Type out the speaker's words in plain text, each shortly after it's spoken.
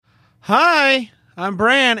Hi, I'm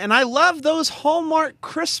Bran, and I love those Hallmark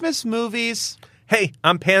Christmas movies. Hey,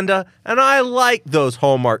 I'm Panda, and I like those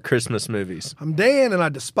Hallmark Christmas movies. I'm Dan, and I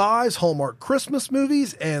despise Hallmark Christmas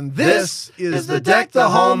movies, and this is the Deck the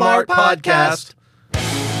Hallmark podcast.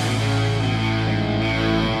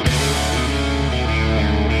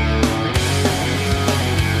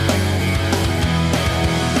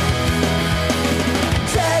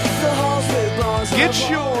 Get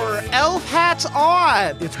your elf hats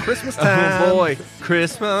on. It's Christmas time. Oh boy,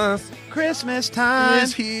 Christmas Christmas time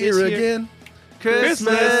is here again.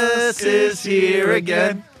 Christmas is here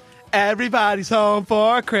again. Everybody's home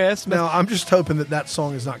for Christmas. Now, I'm just hoping that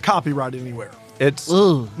song is not copyrighted anywhere. It's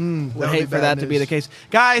Would would hate be for bad that to be news. the case,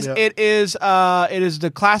 guys. Yep. It is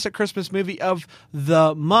the classic Christmas movie of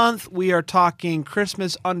the month. We are talking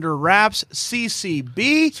Christmas Under Wraps,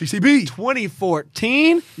 CCB, CCB.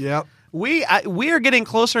 2014. Yep. We are getting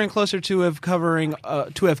closer and closer to have covered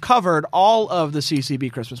all of the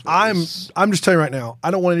CCB Christmas movies. I'm just telling you right now,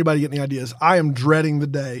 I don't want anybody getting any ideas. I am dreading the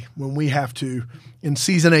day when we have to, in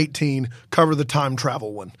season 18, cover the time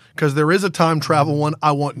travel one. Because there is a time travel one.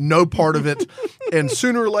 I want no part of it. And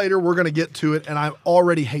sooner or later, we're going to get to it. And I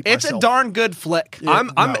already hate It's myself. a darn good flick. I'm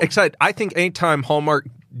no. excited. I think anytime Hallmark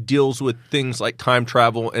deals with things like time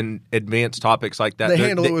travel and advanced topics like that, They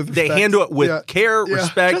handle it with they respect. handle it with Yeah. care, Yeah.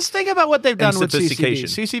 respect. Just think about what they've done with CCB. sophistication.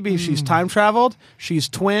 CCB, she's time traveled, she's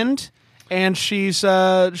twinned, and she's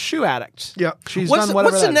a shoe addict. Yeah. She's What's done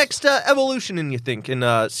whatever the that is. next evolution in you think in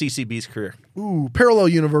CCB's career? Ooh, parallel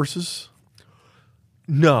universes.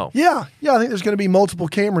 No. Yeah. I think there's going to be multiple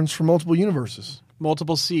Camerons from multiple universes.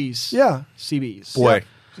 Multiple C's. Yeah. CBs. Boy.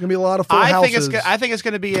 There's going to be a lot of full I houses. think it's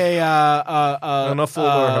going to be a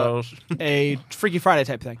house. a Freaky Friday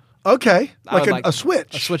type thing. Okay. I would Like a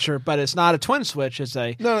switch. A switcher, but it's not a twin switch. It's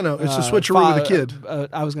a No. It's a switcheroo with a kid.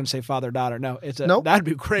 I was going to say father daughter. No, it's a Nope. that'd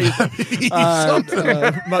be crazy.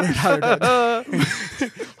 Mother daughter.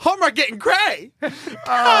 Hallmark getting cray.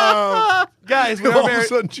 Guys, we All are of a very.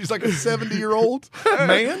 sudden, she's like a 70-year-old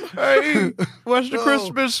man. Hey, what's the Oh.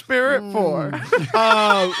 Christmas spirit for?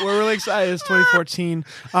 We're really excited. It's 2014.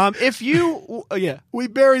 If you, We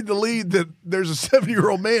buried the lead that there's a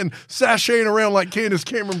 70-year-old man sashaying around like Candace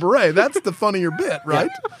Cameron Bure. That's the funnier bit, right?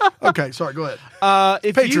 Okay, sorry, go ahead.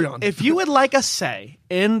 Patreon. If you would like a say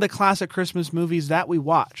in the classic Christmas movies that we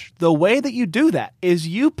watch, the way that you do that is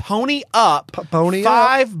you pony up pony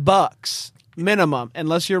up. $5 minimum,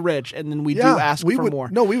 unless you're rich, and then we do Yeah, ask we for would- more.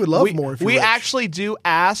 no, we would love more if you're we rich. actually do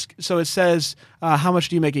ask. So it says, how much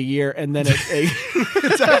do you make a year? And then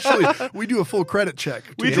It's actually, we do a full credit check.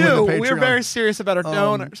 to we join the do. Patreon. We're very serious about our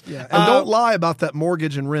donors. Yeah, and don't lie about that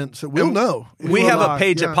mortgage and rent. So we'll know. We We'll have lie. a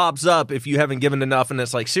page Yeah. that pops up if you haven't given enough, and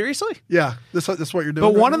it's like, seriously? Yeah, that's what you're doing.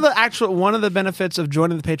 But right now? one of the benefits of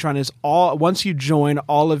joining the Patreon is once you join,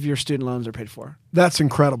 all of your student loans are paid for. That's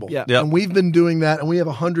incredible. Yeah. Yep. And we've been doing that, and we have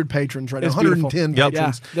 100 patrons right now, It's beautiful. 110 Yep.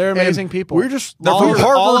 patrons. Yeah, they're amazing And people. We're just They're all from of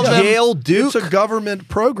Harvard, them- Yale, Duke. It's a government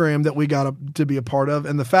program that we got to be a part of,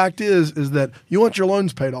 and the fact is that you want your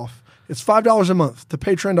loans paid off. It's $5 a month to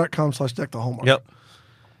patreon.com/deckthehallmark. Yep.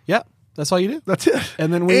 Yep, that's all you do. That's it.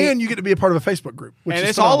 And then you get to be a part of a Facebook group, which And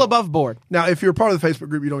is it's all phenomenal. above board. Now, if you're a part of the Facebook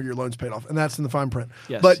group, you don't get your loans paid off, and that's in the fine print.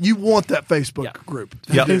 Yes. But you want that Facebook Yeah. group.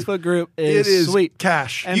 Yep. The Facebook group is, It is sweet.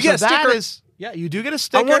 cash. And You get so a that sticker? is- you do get a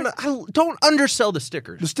sticker. I don't undersell the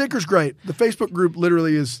stickers. The sticker's great. The Facebook group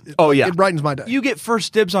literally is. Oh, yeah. It brightens my day. You get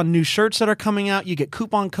first dibs on new shirts that are coming out. You get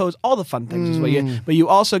coupon codes, all the fun things. Is what you, but you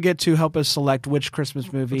also get to help us select which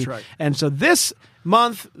Christmas movie. That's right. And so this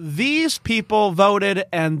month, these people voted,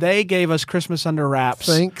 and they gave us Christmas Under Wraps.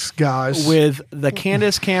 Thanks, guys. With the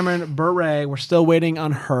Candace Cameron Bure. We're still waiting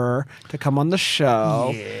on her to come on the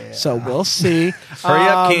show. Yeah. So we'll see. Hurry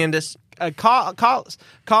up, Candace.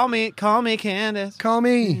 Call me, Candace. Call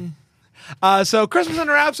me. So Christmas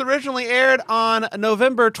Under Wraps originally aired on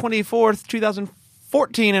November 24th,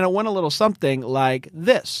 2014, and it went a little something like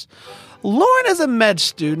this. Lauren is a med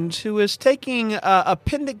student who is taking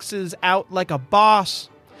appendixes out like a boss.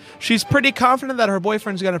 She's pretty confident that her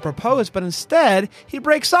boyfriend's going to propose, but instead, he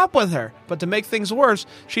breaks up with her. But to make things worse,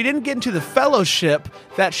 she didn't get into the fellowship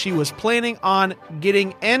that she was planning on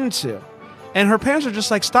getting into. And her parents are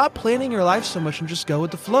just like, stop planning your life so much and just go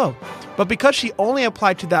with the flow. But because she only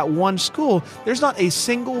applied to that one school, there's not a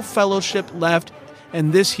single fellowship left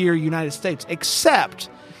in this here United States, except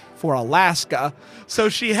for Alaska. So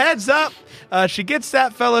she heads up She gets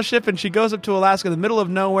that fellowship and she goes up to Alaska in the middle of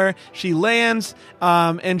nowhere. She lands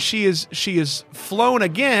and she is flown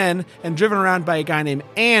again and driven around by a guy named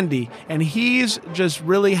Andy. And he's just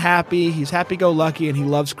really happy. He's happy-go-lucky and he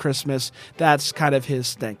loves Christmas. That's kind of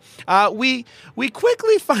his thing. We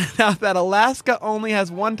quickly find out that Alaska only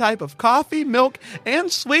has one type of coffee, milk,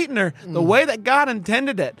 and sweetener, the way that God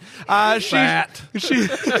intended it.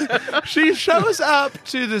 She shows up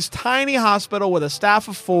to this tiny hospital with a staff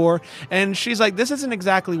of 4, and she's like, this isn't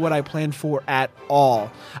exactly what I planned for at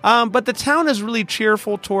all. But the town is really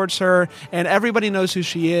cheerful towards her, and everybody knows who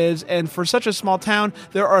she is, and for such a small town,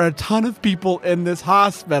 there are a ton of people in this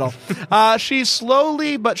hospital. She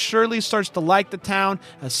slowly but surely starts to like the town,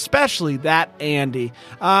 especially that Andy.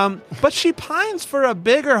 But she pines for a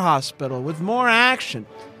bigger hospital with more action.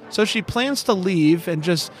 So she plans to leave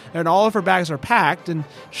and all of her bags are packed, and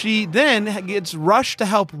she then gets rushed to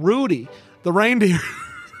help Rudy, the reindeer,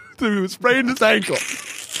 who sprained his ankle.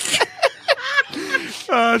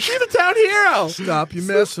 She's a town hero. Stop you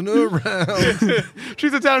messing around.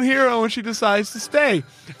 She's a town hero and she decides to stay.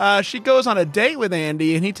 She goes on a date with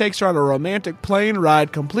Andy and he takes her on a romantic plane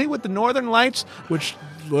ride complete with the Northern Lights, which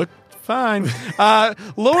look fine.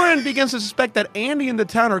 Lauren begins to suspect that Andy and the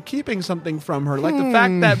town are keeping something from her, like the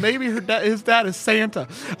fact that maybe his dad is Santa.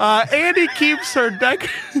 Andy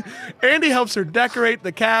helps her decorate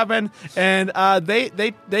the cabin, and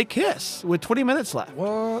they kiss with 20 minutes left.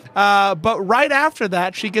 What? But right after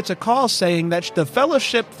that, she gets a call saying that the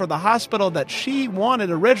fellowship for the hospital that she wanted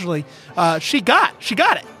originally, she got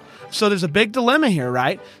it. So there's a big dilemma here,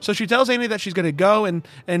 right? So she tells Andy that she's going to go, and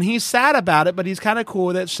he's sad about it, but he's kind of cool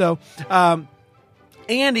with it. So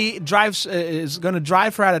Andy is going to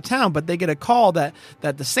drive her out of town, but they get a call that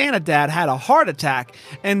the Santa dad had a heart attack,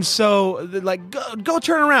 and so they're like, go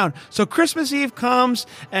turn around. So Christmas Eve comes,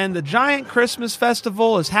 and the giant Christmas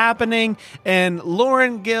festival is happening, and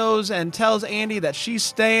Lauren goes and tells Andy that she's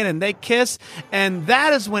staying, and they kiss, and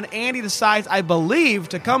that is when Andy decides, I believe,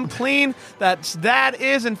 to come clean that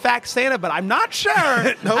is in fact Santa, but I'm not sure.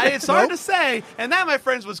 It's hard to say, and that, my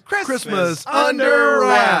friends, was Christmas Under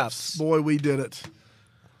Wraps. Boy, we did it.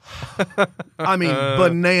 I mean,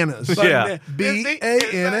 bananas. Yeah.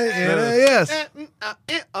 Bananas.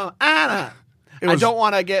 I don't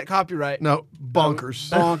want to get copyright. No,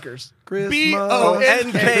 bonkers. Bonkers. Christmas.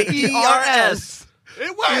 Bonkers.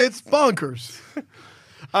 It works. It's bonkers.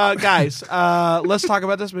 Guys, let's talk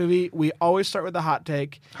about this movie. We always start with the hot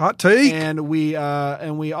take. Hot take. And we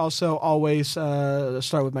also always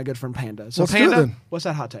start with my good friend Panda. So Let's do it Panda, then. what's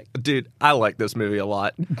that hot take? Dude, I like this movie a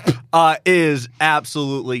lot. It is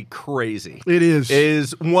absolutely crazy. It is. It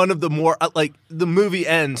is one of the more, the movie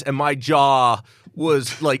ends and my jaw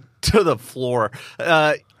was like to the floor.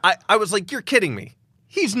 I was like, you're kidding me.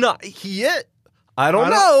 He's not. I don't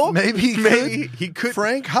know. Maybe he could.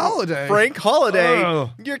 Frank Holiday.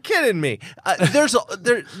 Oh. You're kidding me.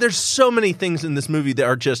 There's so many things in this movie that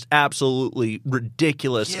are just absolutely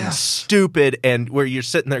ridiculous and stupid, and where you're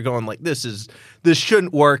sitting there going like, this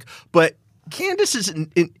shouldn't work. But Candace is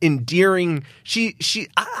endearing.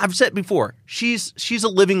 I've said before, she's a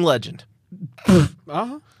living legend.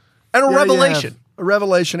 Uh-huh. And a revelation. A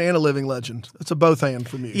revelation and a living legend. That's a both and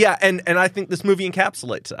from you. Yeah, and I think this movie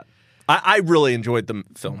encapsulates that. I really enjoyed the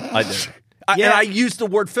film. I did. And I used the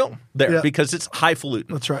word film there because it's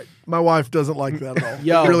highfalutin. That's right. My wife doesn't like that at all.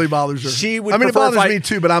 Yo, it really bothers her. It bothers me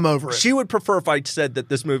too, but I'm over it. She would prefer if I said that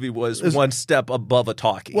this movie was one step above a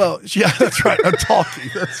talkie. Well, yeah, that's right. A talkie.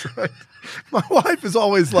 That's right. My wife is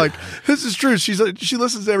always like, this is true. She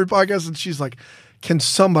listens to every podcast and she's like, can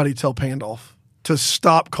somebody tell Pandolf to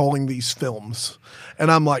stop calling these films?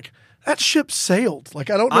 And I'm like, that ship sailed. Like,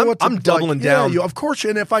 I don't know what to... I'm doubling down. Yeah, of course.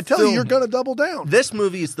 And if I tell you, you're going to double down. This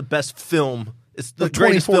movie is the best film. It's the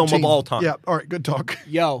greatest film of all time. Yeah, all right, good talk.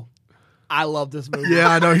 Yo, I love this movie. Yeah,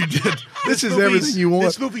 I know you did. This is everything you want.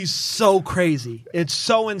 This movie's so crazy. It's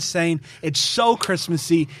so insane. It's so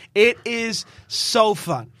Christmassy. It is so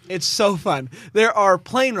fun. It's so fun. There are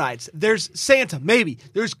plane rides. There's Santa, maybe.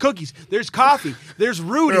 There's cookies. There's coffee. There's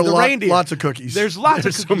Rudy the reindeer. Lots of cookies. There's lots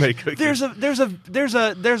of cookies. So many cookies.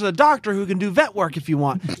 There's a doctor who can do vet work if you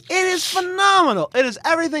want. It is phenomenal. It is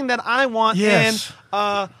everything that I want in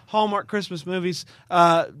Hallmark Christmas movies.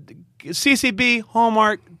 CCB,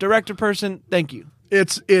 Hallmark, director person, thank you.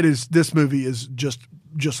 This movie is just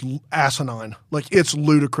asinine. Like, it's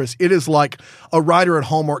ludicrous. It is like a writer at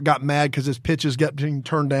Hallmark got mad because his pitches kept being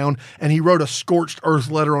turned down, and he wrote a scorched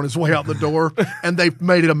earth letter on his way out the door, and they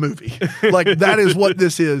made it a movie. Like, that is what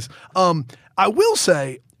this is. I will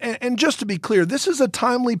say, And just to be clear, this is a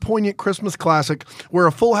timely, poignant Christmas classic where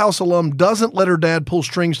a Full House alum doesn't let her dad pull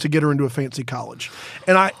strings to get her into a fancy college.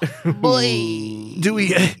 And do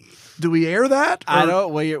we air that? I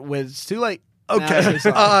don't. Well, it's too late. Okay.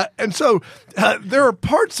 And so there are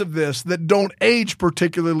parts of this that don't age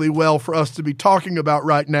particularly well for us to be talking about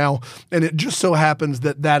right now. And it just so happens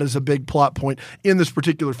that is a big plot point in this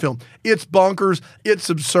particular film. It's bonkers. It's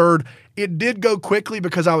absurd. It did go quickly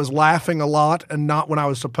because I was laughing a lot and not when I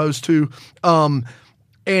was supposed to.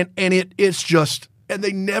 It's just, and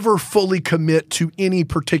they never fully commit to any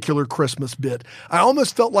particular Christmas bit. I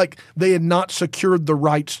almost felt like they had not secured the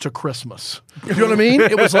rights to Christmas. You know what I mean?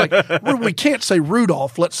 It was like, we can't say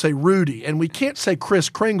Rudolph, let's say Rudy. And we can't say Kris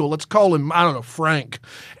Kringle, let's call him, I don't know, Frank.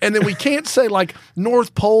 And then we can't say like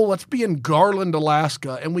North Pole, let's be in Garland,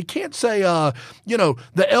 Alaska. And we can't say,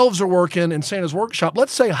 the elves are working in Santa's workshop,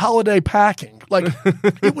 let's say holiday packing. Like,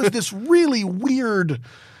 it was this really weird,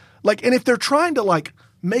 like, and if they're trying to like,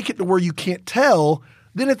 make it to where you can't tell,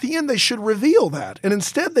 then at the end they should reveal that. And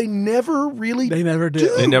instead they never really They never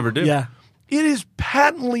do. They never do. Yeah. It is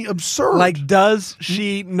patently absurd. Like, does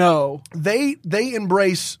she know? They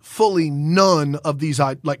embrace fully none of these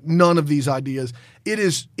ideas.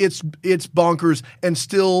 It's bonkers, and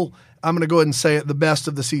still I'm going to go ahead and say it, the best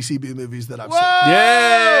of the CCB movies that I've seen.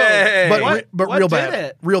 Yay! But what real did bad.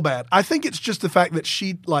 it? Real bad. I think it's just the fact that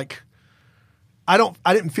she like I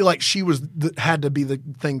didn't feel like she was had to be the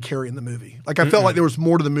thing carrying the movie. Like I felt like there was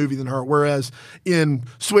more to the movie than her. Whereas in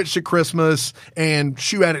Switched at Christmas and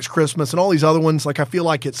Shoe Addicts Christmas and all these other ones, like I feel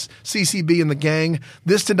like it's CCB and the gang.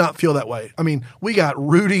 This did not feel that way. I mean, we got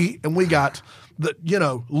Rudy and we got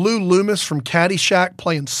Lou Loomis from Caddyshack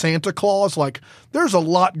playing Santa Claus. Like there's a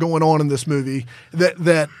lot going on in this movie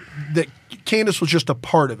that Candace was just a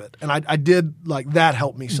part of it. And I did like that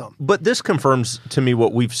helped me some. But this confirms to me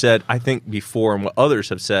what we've said, I think, before and what others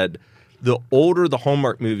have said. The older the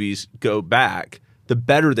Hallmark movies go back, the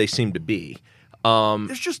better they seem to be.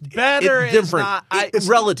 It's just Better it's is different. not. It's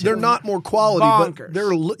relative. They're not more quality, Bonkers.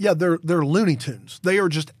 but they're Looney Tunes. They are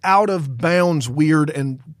just out of bounds, weird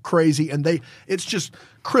and crazy, and it's just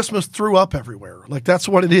Christmas threw up everywhere. Like that's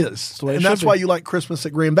what it is, the way it and should that's be. why you like Christmas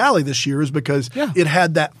at Grand Valley this year is because it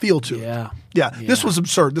had that feel to it. Yeah. This was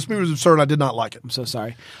absurd. This movie was absurd. I did not like it. I'm so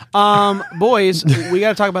sorry. Boys, we got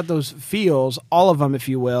to talk about those feels, all of them, if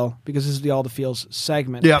you will, because this is the All the Feels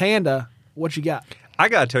segment. Yeah. Panda, what you got? I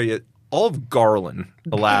got to tell you, all of Garland,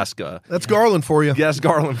 Alaska. That's Garland for you. Yes,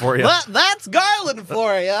 Garland for you. That's Garland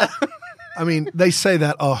for you. I mean, they say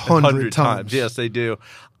that 100 times. Yes, they do.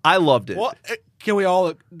 I loved it. Well, can we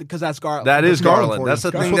all, because that's Garland. That is Garland Garland. for That's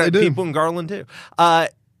you. the That's thing what that they do. people in Garland do.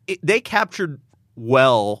 They captured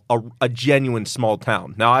well a genuine small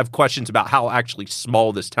town. Now, I have questions about how actually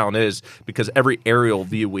small this town is because every aerial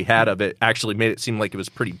view we had of it actually made it seem like it was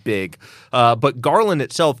pretty big. But Garland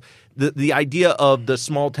itself, the idea of the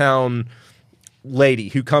small town lady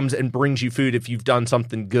who comes and brings you food if you've done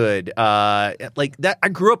something good, like that. I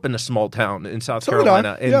grew up in a small town in South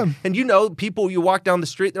Carolina, and people you walk down the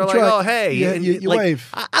street, they're That's like, right. "Oh, hey," Yeah, and you wave.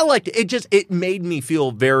 I liked it. It made me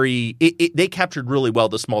feel very. They captured really well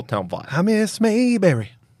the small town vibe. I miss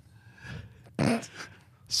Mayberry.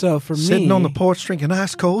 So for me, Sitting on the porch drinking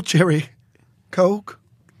ice cold cherry Coke.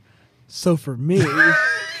 So for me,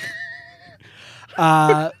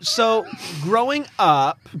 so growing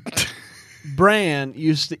up, Bran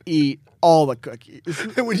used to eat all the cookies.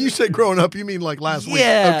 And when you say growing up, you mean like last week?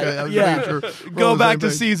 Yeah, Okay, I was yeah. making sure we're Go on the back same to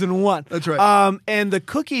page. season 1. That's right. And the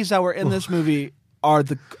cookies that were in this movie are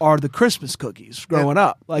the Christmas cookies. Growing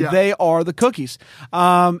up, like Yeah. they are the cookies.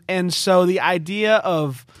 And so the idea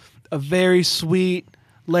of a very sweet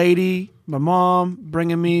lady, my mom,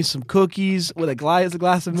 bringing me some cookies with a glass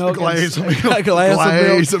of milk, glaze of milk. a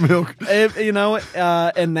glass of milk. Of milk.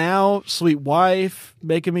 And now sweet wife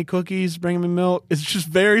making me cookies, bringing me milk. It's just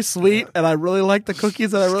very sweet, and I really like the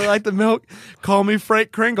cookies and I really like the milk. Call me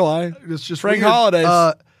Frank Kringle. It's just Frank weird.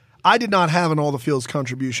 Holidays. I did not have an All the Fields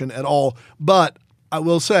contribution at all, but I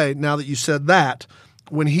will say now that you said that,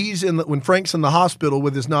 when Frank's in the hospital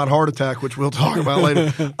with his not heart attack, which we'll talk about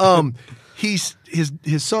later, his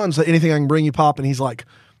son's like, anything I can bring you, Pop, and he's like,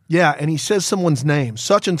 yeah, and he says someone's name,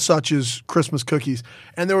 such and such is Christmas cookies,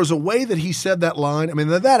 and there was a way that he said that line. I mean,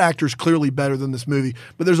 that actor's clearly better than this movie,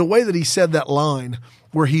 but there's a way that he said that line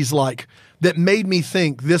where he's like, that made me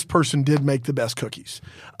think this person did make the best cookies.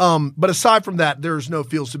 But aside from that, there's no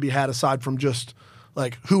feels to be had aside from just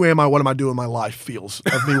like, who am I? What am I doing in my life? Feels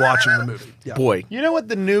of me watching the movie. Yeah. Boy, You know what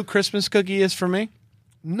the new Christmas cookie is for me?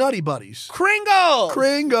 Nutty Buddies. Kringle.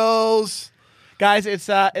 Kringles. Guys, it's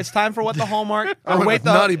time for what the Hallmark I or went wait with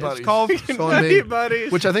the Nutty Buddies. It's called It's on Nutty me.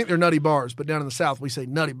 Buddies. Which I think they're Nutty Bars, but down in the South we say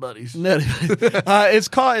Nutty Buddies. Nutty. It's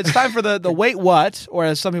time for the wait what, or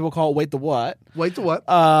as some people call it, wait the what. Wait, the what?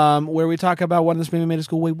 Where we talk about what this movie made us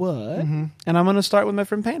go wait what, and I'm going to start with my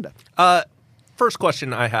friend Panda. First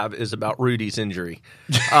question I have is about Rudy's injury.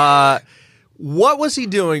 What was he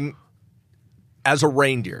doing as a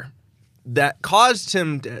reindeer that caused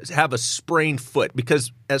him to have a sprained foot?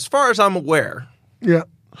 Because as far as I'm aware, Yeah,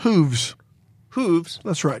 hooves.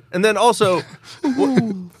 That's right. And then also,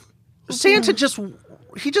 Santa just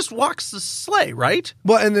walks the sleigh, right?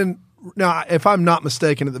 Well, and then now, if I'm not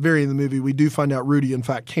mistaken, at the very end of the movie, we do find out Rudy, in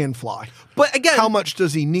fact, can fly. But again, How much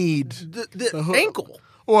does he need? the ankle?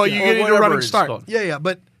 Well, you Or get into a whatever running it's start. called. Yeah,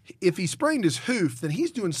 but if he sprained his hoof, then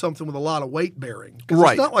he's doing something with a lot of weight bearing. 'Cause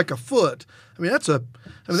Right. It's not like a foot. I mean, they're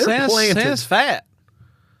planted. Santa's fat.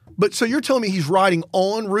 But so you're telling me he's riding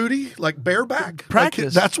on Rudy, like bareback?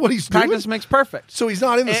 Practice. Like, that's what he's Practice doing? makes perfect. So he's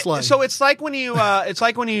not in the And- sleigh. So it's like when you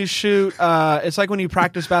shoot. It's like when you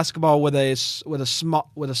practice basketball with a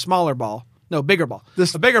smaller ball. No, bigger ball.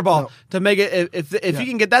 A bigger ball to make it. If you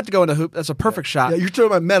can get that to go in a hoop, that's a perfect shot. yeah, you're talking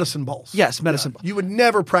about medicine balls. Yes, medicine ball. You would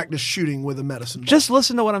never practice shooting with a medicine ball. Just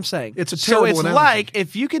listen to what I'm saying. It's a so terrible it's analogy. like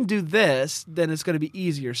if you can do this, then it's going to be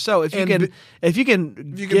easier. So if you And can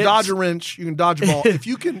you can dodge a wrench, you can dodge a ball. If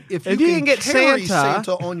you can get carry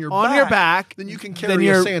Santa on your back, then you can then carry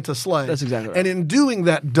a you're- Santa sleigh. That's exactly right. And in doing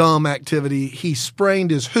that dumb activity, he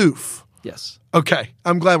sprained his hoof. yes. Okay,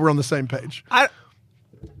 I'm glad we're on the same page.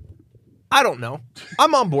 I don't know.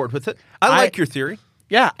 I'm on board with it. I like your theory.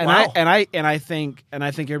 Yeah, and Wow. I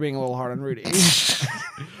think you're being a little hard on Rudy.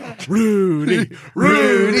 Rudy.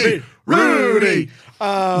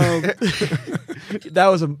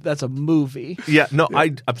 That's a movie. Yeah, no,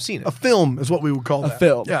 I've seen it. A film is what we would call that.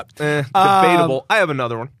 film. Yeah. Debatable. I have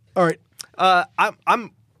another one. All right.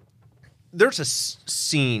 I'm. There's a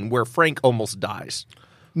scene where Frank almost dies.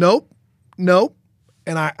 Nope.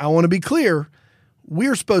 And I want to be clear.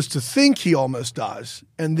 We're supposed to think he almost dies.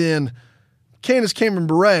 And then Candace Cameron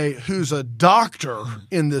Bure, who's a doctor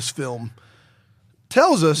in this film,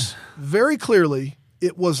 tells us very clearly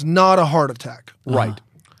it was not a heart attack. Right.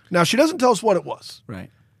 Now, she doesn't tell us what it was. Right.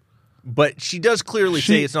 But she does clearly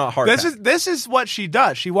say it's not a heart attack. This is what she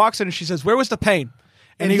does. She walks in and she says, "Where was the pain?"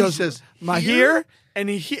 And he goes, says, "My "Here?"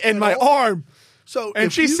 here and my arm." So And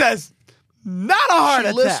if she you- says, "Not a heart she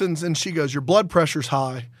attack." listens and she goes, your blood pressure's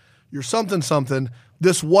high. You're something.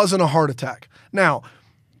 This wasn't a heart attack. Now,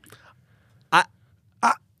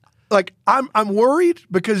 I'm worried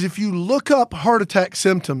because if you look up heart attack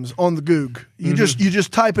symptoms on the Goog, you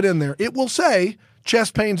just type it in there. It will say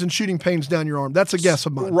chest pains and shooting pains down your arm. That's a guess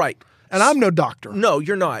of mine. Right. And I'm no doctor. No,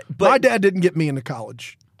 you're not. But My dad didn't get me into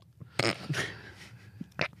college.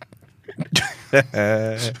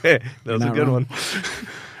 that was a Not good wrong. one.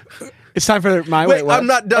 It's time for my Wait, what? I'm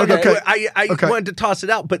not done. Okay. I Okay. wanted to toss it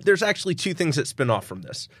out, but there's actually two things that spin off from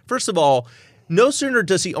this. First of all, no sooner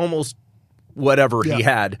does he almost whatever he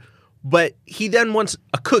had, but he then wants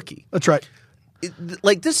a cookie. That's right.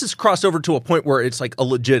 Like this is crossed over to a point where it's like a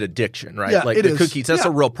legit addiction, right? Yeah, like it the is. cookies, that's Yeah.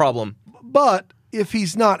 a real problem. But if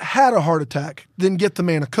he's not had a heart attack, then get the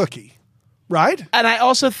man a cookie. Right? And I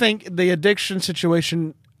also think the addiction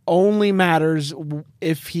situation only matters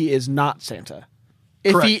if he is not Santa.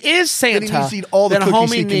 If Correct. he is Santa, Then he needs to eat all the then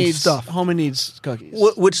cookies he homie can needs stuff. homie needs cookies.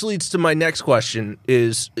 Which leads to my next question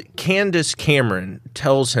is Candace Cameron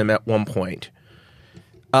tells him at one point,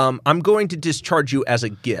 I'm going to discharge you as a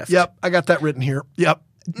gift. Yep. I got that written here. Yep.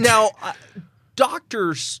 Now,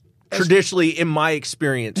 doctors traditionally, in my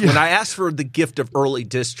experience, when I ask for the gift of early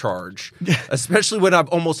discharge, especially when I've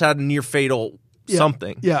almost had a near fatal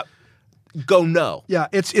something, Yeah. go no. Yeah,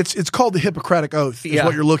 it's called the Hippocratic Oath is Yeah.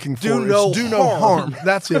 what you're looking for. Do It's no do no harm. harm.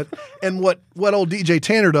 That's it. And what old DJ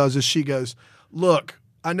Tanner does is she goes, look,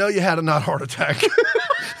 I know you had a not heart attack.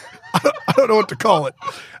 I don't know what to call it.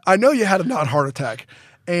 I know you had a not heart attack.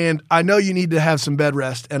 And I know you need to have some bed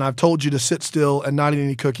rest. And I've told you to sit still and not eat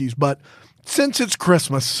any cookies. But since it's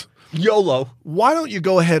Christmas, YOLO. why don't you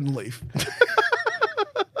go ahead and leave?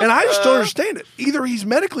 And I just don't understand it. Either he's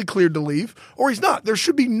medically cleared to leave or he's not. There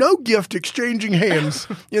should be no gift exchanging hands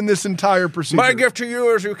in this entire procedure. My gift to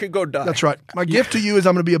you is you can go die. That's right. My gift to you is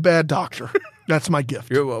I'm going to be a bad doctor. That's my gift.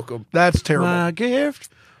 You're welcome. That's terrible. My gift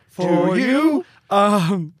for you.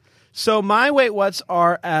 So my wait whats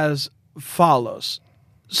are as follows.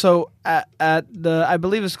 So at the I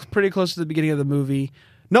believe it's pretty close to the beginning of the movie.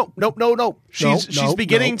 Nope. She's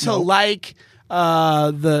beginning to like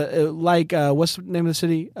what's the name of the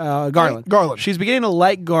city? Garland. Garland. She's beginning to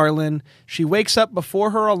like Garland. She wakes up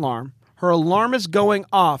before her alarm. Her alarm is going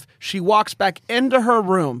off. She walks back into her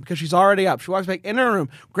room because she's already up. She walks back into her room,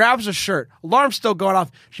 grabs a shirt. Alarm's still going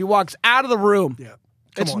off. She walks out of the room. Yeah.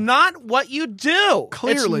 It's not what you do.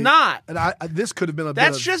 Clearly. It's not. And this could have been a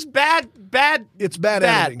That's bit of, just bad. It's bad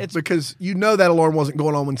editing because you know that alarm wasn't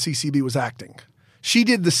going on when CCB was acting. She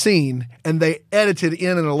did the scene, and they edited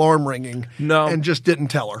in an alarm ringing and just didn't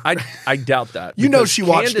tell her. I doubt that. You know she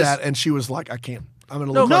watched that, and she was like, I can't. I'm going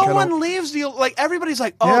to look like no one leaves everybody's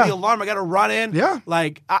like, oh, Yeah. the alarm, I got to run in. Yeah.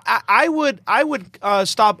 Like, I would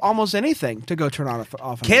stop almost anything to go turn on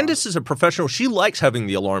off an Candace is a professional. She likes having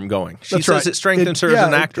the alarm going. She That's says right. it strengthens her as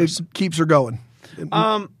an actress. It keeps her going.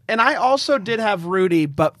 alarm. And I also did have Rudy,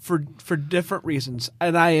 but for different reasons.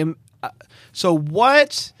 And I am so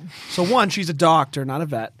one, she's a doctor, not a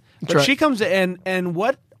vet. But right. she comes in, and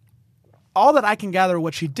all that I can gather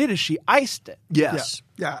what she did is she iced it. Yes.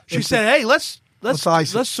 Yeah. She said, "Hey, let's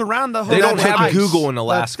ice it." let's surround the whole." They don't with have ice. Google in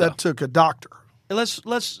Alaska. That took a doctor. Let's.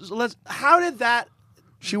 How did that?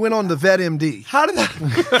 She went on to Vet MD. How did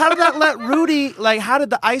that let Rudy, how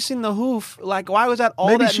did the icing the hoof, why was that all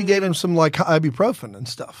Maybe that she gave him some ibuprofen and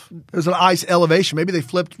stuff. It was an ice elevation. Maybe they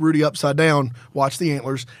flipped Rudy upside down, watched the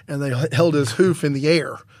antlers, and they held his hoof in the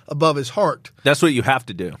air above his heart. That's what you have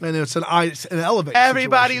to do. And it's an elevation.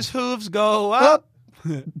 Everybody's hooves go up.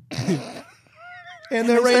 And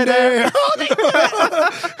they're reindeer.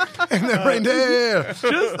 And they're reindeer. So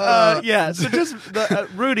just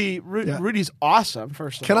Rudy's awesome,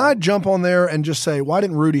 first of all. Can I jump on there and just say, why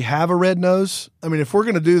didn't Rudy have a red nose? I mean, if we're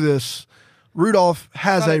going to do this, Rudolph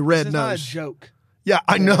has a red It's nose. not a joke. Yeah,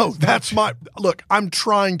 I know. That's look, I'm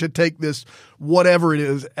trying to take this, whatever it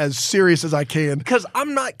is, as serious as I can. Because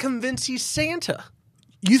I'm not convinced he's Santa.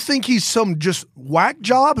 You think he's some just whack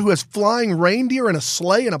job who has flying reindeer and a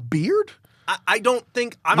sleigh and a beard? I don't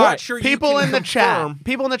think. I'm All not right, sure. people you can in the confirm. chat,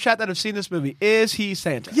 people in the chat that have seen this movie, is he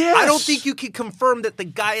Santa? Yes. I don't think you can confirm that the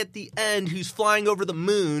guy at the end who's flying over the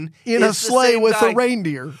moon In is a the sleigh same with guy. a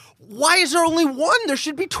reindeer. Why is there only one? There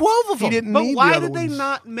should be 12 of them. He didn't But need why the other did they ones.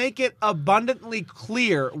 not make it abundantly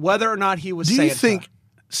clear whether or not he was Do Santa? you think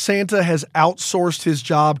Santa has outsourced his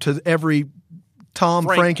job to every Tom,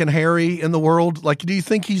 Frank, and Harry in the world? Do you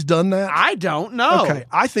think he's done that? I don't know. Okay,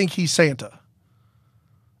 I think he's Santa.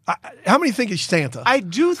 How many think he's Santa? I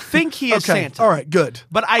do think he is okay, Santa. all right, good.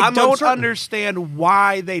 But I I'm don't uncertain. understand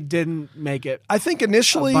why they didn't make it. I think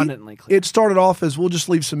initially Abundantly clear. it started off as we'll just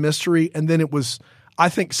leave some mystery, and then it was, I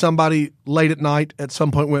think somebody late at night at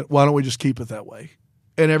some point went, why don't we just keep it that way?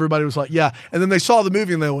 And everybody was like, yeah. And then they saw the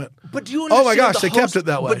movie and they went, But do you oh understand my gosh, the they kept host- it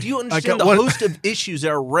that way. But do you understand I the got- host of issues that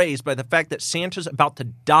are raised by the fact that Santa's about to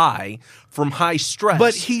die from high stress?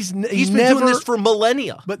 But he's been never- doing this for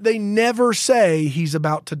millennia. But they never say he's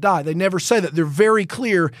about to die. They never say that. They're very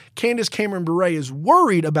clear. Candace Cameron Bure is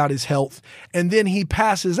worried about his health, and then he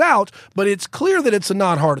passes out, but it's clear that it's a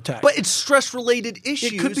not heart attack. But it's stress-related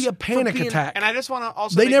issues. it could be a from panic being- attack. And I just want to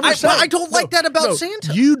also They make- never I- say. but I don't like that about no.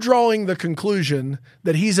 Santa. You drawing the conclusion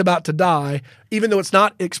that he's about to die, even though it's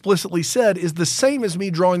not explicitly said, is the same as me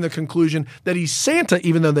drawing the conclusion that he's Santa,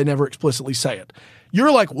 even though they never explicitly say it.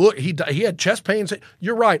 You're like, well, he had chest pains.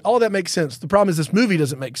 You're right. All that makes sense. The problem is this movie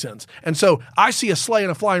doesn't make sense. And so I see a sleigh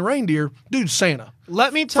and a flying reindeer. Dude, Santa.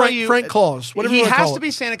 Let me tell Frank- you, Frank Claus, whatever he you wanna has call to it.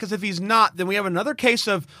 be Santa, because if he's not, then we have another case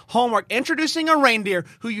of Hallmark introducing a reindeer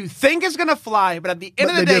who you think is going to fly, but at the end But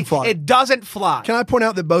of the they day, did fly. it doesn't fly. Can I point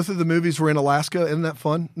out that both of the movies were in Alaska? Isn't that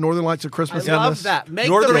fun? Northern Lights of I Christmas. in love this. that. Make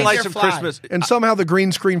Northern the Lights reindeer of fly. Christmas. And somehow the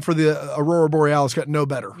green screen for the Aurora Borealis got no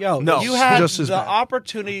better. Yo, No. you had Just as the bad.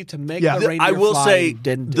 opportunity to make Yeah. the reindeer I will fly, say you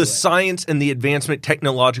didn't do the it. science and the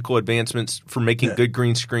technological advancements for making good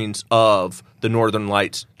green screens of the Northern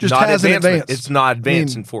Lights Just not hasn't advancement. advanced. It's not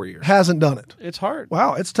advanced I mean, in 4 years. Hasn't done it. It's hard.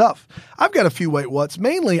 Wow, it's tough. I've got a few wait whats.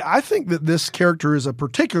 Mainly, I think that this character is a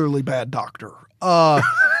particularly bad doctor.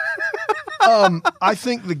 I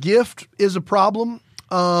think the gift is a problem.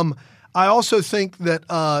 I also think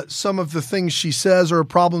that some of the things she says are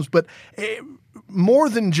problems, but more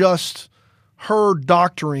than just her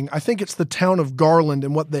doctoring, I think it's the town of Garland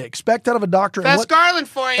and what they expect out of a doctor. That's and what, Garland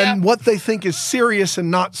for you. and what they think is serious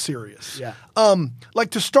and not serious. Yeah.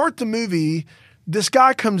 Like to start the movie, this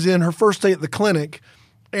guy comes in her first day at the clinic,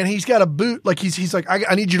 and he's got a boot. Like he's like,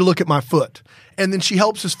 I need you to look at my foot. And then she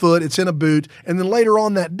helps his foot. It's in a boot. And then later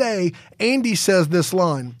on that day, Andy says this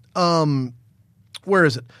line. Where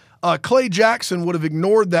is it? Clay Jackson would have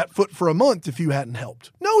ignored that foot for a month if you hadn't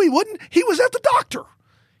helped. No, he wouldn't. He was at the doctor.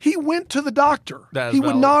 He went to the doctor. That is He would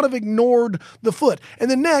valid. not have ignored the foot. And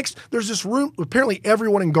then next, there's this room. Apparently,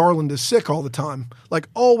 everyone in Garland is sick all the time, like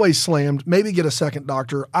always slammed. Maybe get a second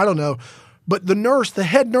doctor. I don't know. But the nurse, the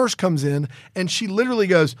head nurse, comes in and she literally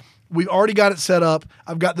goes, We've already got it set up.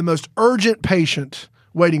 I've got the most urgent patient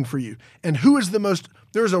waiting for you. And who is the most?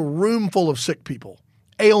 There's a room full of sick people,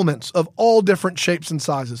 ailments of all different shapes and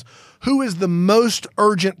sizes. Who is the most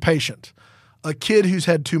urgent patient? A kid who's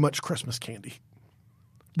had too much Christmas candy.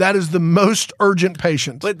 That is the most urgent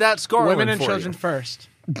patient. But that's Garland Women and for children you. first.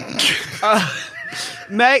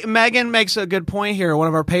 Megan makes a good point here. One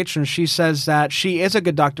of our patrons, she says that she is a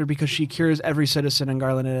good doctor because she cures every citizen in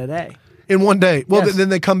Garland in a day. In one day. Well, Yes. then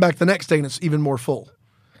they come back the next day and it's even more full.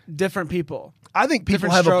 Different people. I think people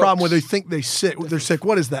Different have a problem where strokes. they think they're sick.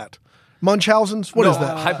 What is that? Munchausen's? What is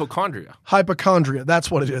that? Hypochondria. Hypochondria. That's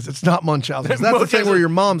what it is. It's not Munchausen's. That's the thing where your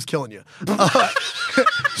mom's killing you.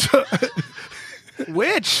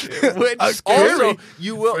 Which? Also,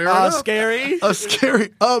 you will. Scary.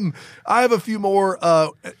 Scary. I have a few more,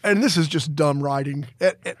 and this is just dumb writing.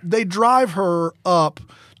 They drive her up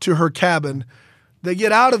to her cabin. They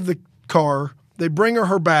get out of the car. They bring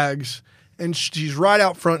her bags, and she's right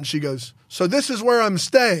out front. And she goes, "So this is where I'm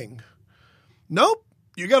staying." Nope.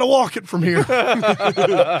 You got to walk it from here.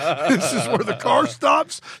 This is where the car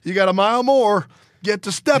stops. You got a mile more. Get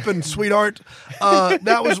to stepping, sweetheart.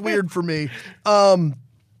 That was weird for me. And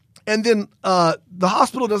then the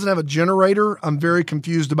hospital doesn't have a generator. I'm very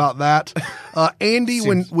confused about that. Andy,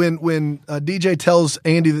 when DJ tells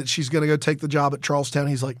Andy that she's going to go take the job at Charlestown,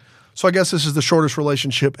 he's like, "So I guess this is the shortest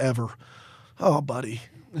relationship ever." Oh, buddy.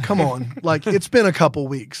 Come on. Like, it's been a couple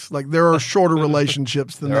weeks. Like, there are shorter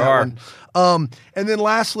relationships than that one. And then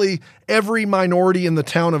lastly, every minority in the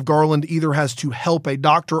town of Garland either has to help a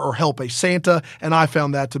doctor or help a Santa, and I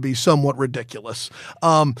found that to be somewhat ridiculous.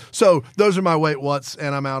 So those are my wait what's,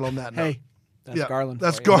 and I'm out on that note. Hey, that's Garland.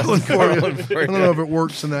 That's for you. Garland for you. I don't know if it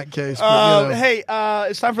works in that case. But, you know. Hey,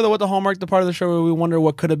 it's time for the What the Hallmark, the part of the show where we wonder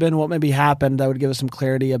what could have been, what maybe happened that would give us some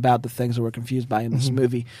clarity about the things that we're confused by in this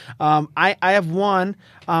movie. I have one,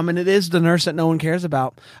 and it is the nurse that no one cares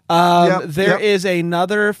about. There is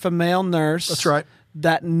another female nurse. That's right.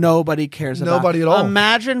 That nobody cares about. Nobody at all.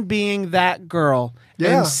 Imagine being that girl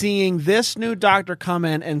and seeing this new doctor come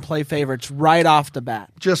in and play favorites right off the bat.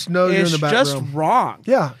 Just know you're in It's the back just room. wrong.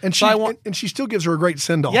 Yeah, and she So I want- and she still gives her a great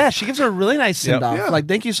send off. Yeah, she gives her a really nice send off. Yeah. Like,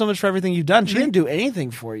 thank you so much for everything you've done. She didn't do anything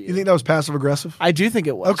for you. You think that was passive aggressive? I do think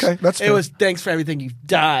it was. Okay, that's it fair. was. Thanks for everything you've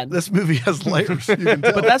done. This movie has layers. You can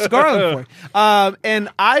tell. But that's Garland for you. And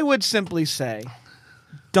I would simply say,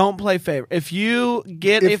 don't play favor. If you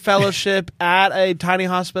get a fellowship at a tiny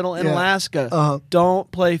hospital in Alaska, don't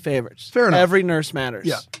play favorites. Fair enough. Every nurse matters.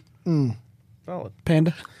 Yeah. Valid.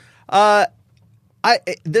 Panda.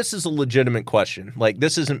 This is a legitimate question. Like,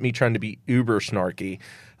 this isn't me trying to be uber snarky.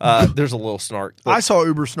 There's a little snark. I saw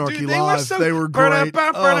Uber Snarky Dude, they were live. so- They were great.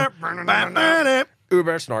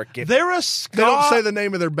 Uber snarky. They're a ska. They don't say the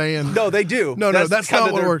name of their band. No, they do. No, that's kind not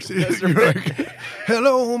of what their- works. that's You're their- like,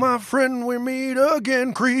 "Hello, my friend, we meet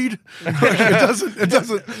again, Creed." It doesn't. No, this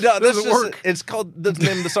doesn't is, work. it's called, the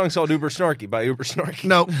name of the song's called Uber Snarky by Uber Snarky.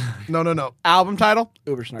 No. Album title?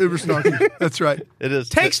 Uber Snarky. Uber Snarky. That's right. It is.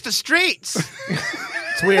 Takes the streets.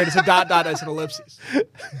 It's weird. It's a dot, it's an ellipsis.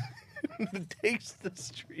 Takes the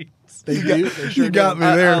streets. They do. They sure You got do. me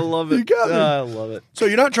there. I love it. You got me. I love it. So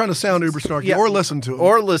you're not trying to sound Uber Snarky Yeah. or listen to him.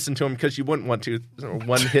 Or listen to him because you wouldn't want to.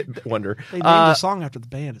 One hit wonder. They named the song after the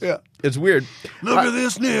band. yeah. It's weird. Look at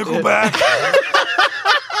this Nickelback.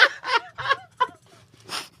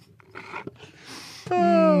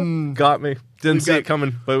 Got me. Didn't see it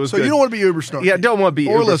coming, but it was So good. you don't want to be Uber Snarky. Yeah, don't want to be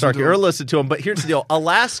Or Uber listen to Snarky him. or listen to him. But here's the deal: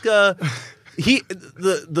 Alaska.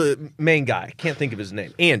 The main guy, can't think of his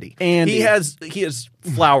name. Andy. Andy. He has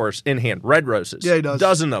flowers in hand, red roses. Yeah, he does.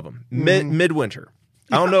 Dozen of them. Midwinter.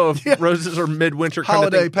 I don't know if roses are midwinter kind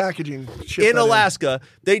Holiday of thing. packaging. Ship In that Alaska,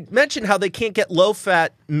 they mentioned how they can't get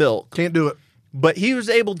low-fat milk, Can't do it. but he was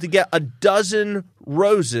able to get a dozen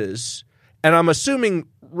roses, and I'm assuming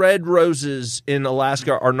red roses in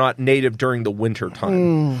Alaska are not native during the winter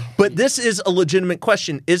time. But this is a legitimate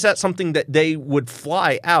question. Is that something that they would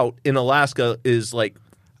fly out in Alaska is like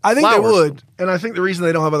I think flowers? they would, and I think the reason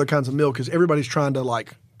they don't have other kinds of milk is everybody's trying to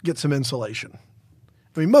like get some insulation.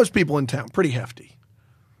 I mean, most people in town pretty hefty.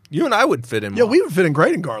 You and I would fit in. Yeah, well. we would fit in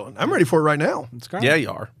great in Garland. I'm ready for it right now. It's great. Yeah, you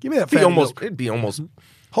are. Give me that It'd be fatty almost. milk. It'd be almost.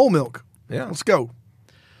 Whole milk. Yeah. Let's go.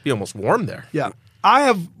 Be almost warm there. Yeah. I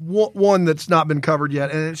have one that's not been covered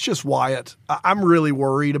yet, and it's just Wyatt. I'm really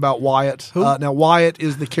worried about Wyatt. Now, Wyatt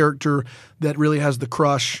is the character that really has the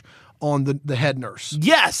crush on the head nurse.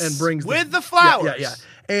 Yes. And brings with the flowers. Yeah.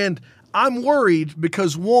 And I'm worried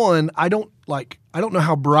because, one, I don't know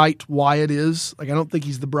how bright Wyatt is. Like, I don't think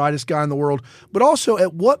he's the brightest guy in the world. But also,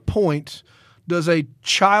 at what point does a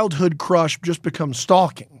childhood crush just become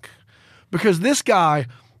stalking? Because this guy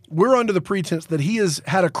we're under the pretense that he has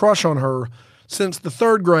had a crush on her since the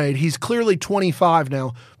 3rd grade. He's clearly 25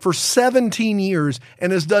 now, for 17 years,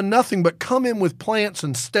 and has done nothing but come in with plants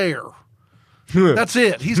and stare. That's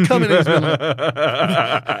it. He's coming in. He's been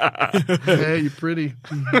like, hey, you pretty.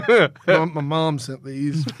 My mom sent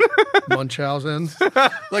these Munchausen's.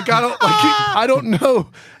 I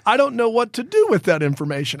don't know what to do with that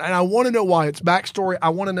information, and I want to know why. It's backstory. I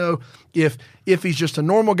want to know if he's just a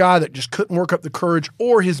normal guy that just couldn't work up the courage,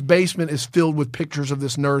 or his basement is filled with pictures of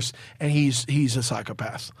this nurse, and he's a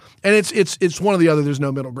psychopath. And it's one or the other. There's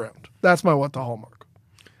no middle ground. That's my what the hallmark.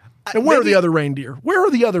 And where are the other reindeer? Where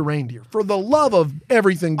are the other reindeer? For the love of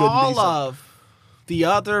everything good and All decent. of the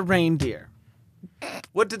other reindeer.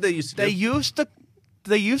 What did they used to do?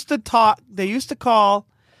 They used to talk. They used to call.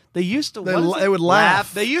 They used to. They would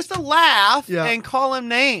laugh. They used to laugh Yeah. and call him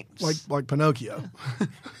names. like Pinocchio.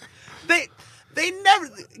 They never.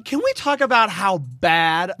 Can we talk about how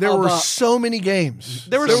bad There were so many games.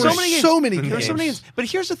 There were so so many games. many There were games. so many games. But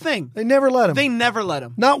here's the thing. They never let him. They never let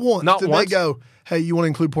him. Not once Not did once? they go, hey, you want to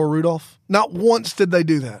include poor Rudolph? Not once did they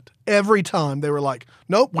do that. Every time they were like,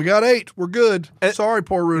 nope, we got 8. We're good. Sorry,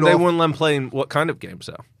 poor Rudolph. They wouldn't let him play in what kind of games,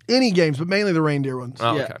 though? Any games, but mainly the reindeer ones.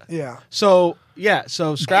 Oh, Yeah. okay. Yeah.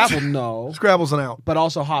 So Scrabble, no, Scrabble's an out. but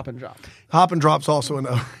also Hop and Drop. Hop and Drop's also a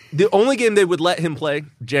no. The only game they would let him play,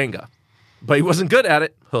 Jenga. But he wasn't good at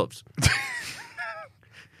it, hoops.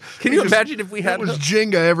 Can you imagine if we had It was hoops?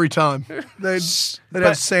 Jenga every time. They'd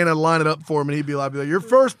have Santa line it up for him, and he'd be like, "You're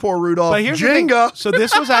first, poor Rudolph." But here's the thing. Jenga. So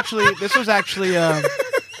this was actually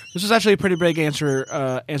a pretty big answer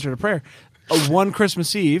to prayer. One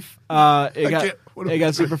Christmas Eve, it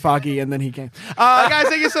got super foggy, and then he came. Guys,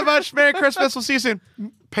 thank you so much. Merry Christmas. We'll see you soon.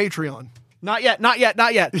 Patreon. Not yet.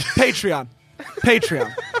 Patreon.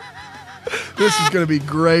 This is going to be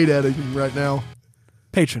great editing right now.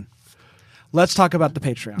 Patron. Let's talk about the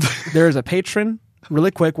Patreon. There is a patron.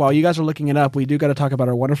 Really quick, while you guys are looking it up, we do got to talk about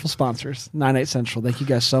our wonderful sponsors, 98 Central. Thank you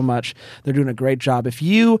guys so much. They're doing a great job. If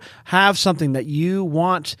you have something that you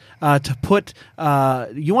want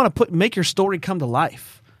make your story come to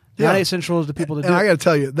life, 98 Central is the people to do And I it. got to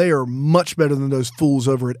tell you, they are much better than those fools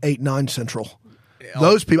over at 8-9 Central.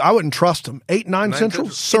 Those people, I wouldn't trust them. 8-9 Central,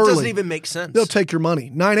 It surly. doesn't even make sense. They'll take your money.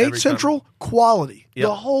 9-8 Every time. Central, quality. Yep.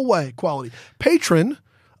 The whole way, quality. Patron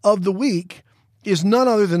of the week is none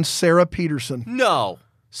other than Sarah Peterson. No.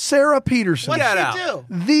 Sarah Peterson. Get What out. did you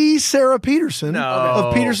do? The Sarah Peterson No.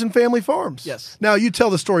 of Peterson Family Farms. Yes. Now, you tell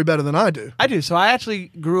the story better than I do. I do. So I actually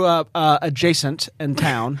grew up adjacent in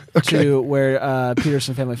town to where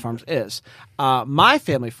Peterson Family Farms is. My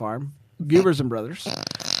family farm, Goobers and Brothers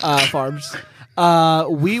Farms,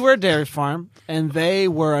 we were a dairy farm, and they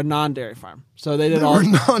were a non-dairy farm. So they did were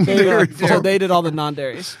non-dairy So farm. they did all the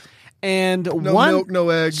non-dairies. And No milk, no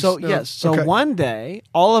eggs. So no- yes. So okay. one day,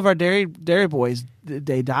 all of our dairy boys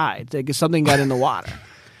they died. Something got in the water,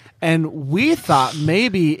 and we thought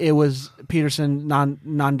maybe it was Peterson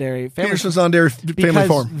non-dairy family. Peterson's non-dairy family Because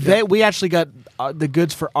farm. we actually got the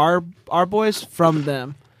goods for our boys from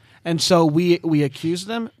them, and so we accused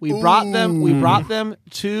them. We brought them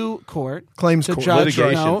to court. Claims to court. Judge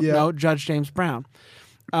Litigation. Yeah. Judge James Brown.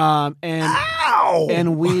 Ow!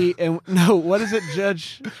 What is it,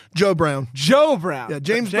 Judge Joe Brown. Joe Brown? Yeah,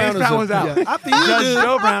 James Brown is was out. yeah. After you, Judge dude.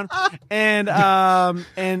 Joe Brown,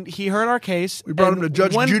 and he heard our case. We brought him and to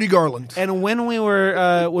Judge when- Judy Garland. And when we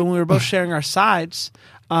were both sharing our sides,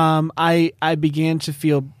 I began to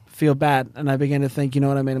feel bad, and I began to think, you know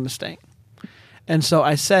what, I made a mistake. And so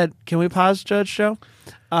I said, "Can we pause, Judge Joe?"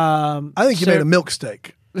 I think you made a milk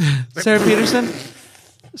steak. Sarah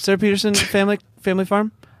Peterson family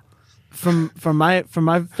farm, from my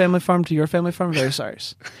family farm to your family farm. Very sorry.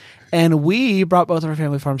 And we brought both of our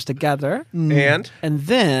family farms together, And?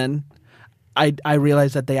 then I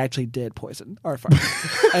realized that they actually did poison our farm,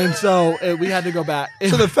 and so we had to go back.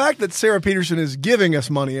 So the fact that Sarah Peterson is giving us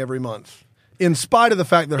money every month, in spite of the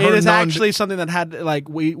fact that her it is actually something that had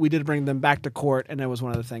we did bring them back to court, and it was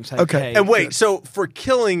one of the things. Like, Okay. hey, And wait, so for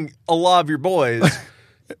killing a lot of your boys,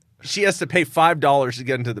 she has to pay $5 to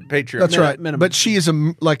get into the Patreon. That's right. minimum. But she is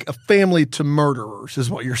like a family to murderers,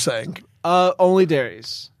 is what you're saying. only dairy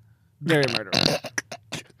murder.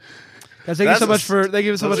 Guys, thank you so much for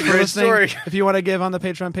that's a great listening. story. If you want to give on the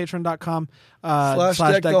Patreon, patreon.com Slash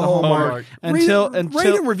deck the hallmark. Until Rate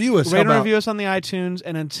and review us. How Rate and about? review us on the iTunes.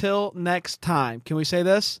 And until next time, can we say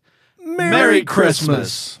this? Merry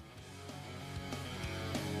Christmas.